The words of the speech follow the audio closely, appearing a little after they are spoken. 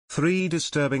3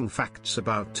 disturbing facts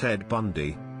about Ted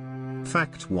Bundy.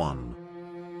 Fact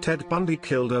 1. Ted Bundy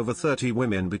killed over 30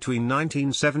 women between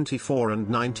 1974 and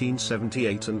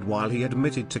 1978, and while he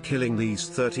admitted to killing these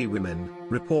 30 women,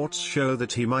 reports show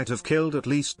that he might have killed at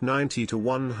least 90 to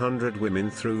 100 women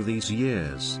through these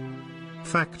years.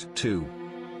 Fact 2.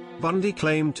 Bundy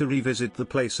claimed to revisit the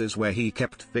places where he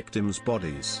kept victims'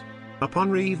 bodies.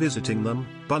 Upon revisiting them,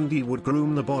 Bundy would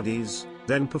groom the bodies,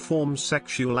 then perform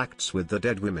sexual acts with the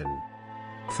dead women.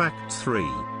 Fact 3.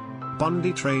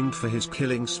 Bundy trained for his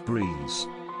killing sprees.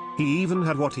 He even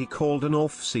had what he called an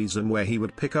off-season where he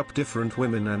would pick up different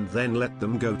women and then let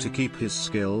them go to keep his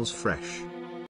skills fresh.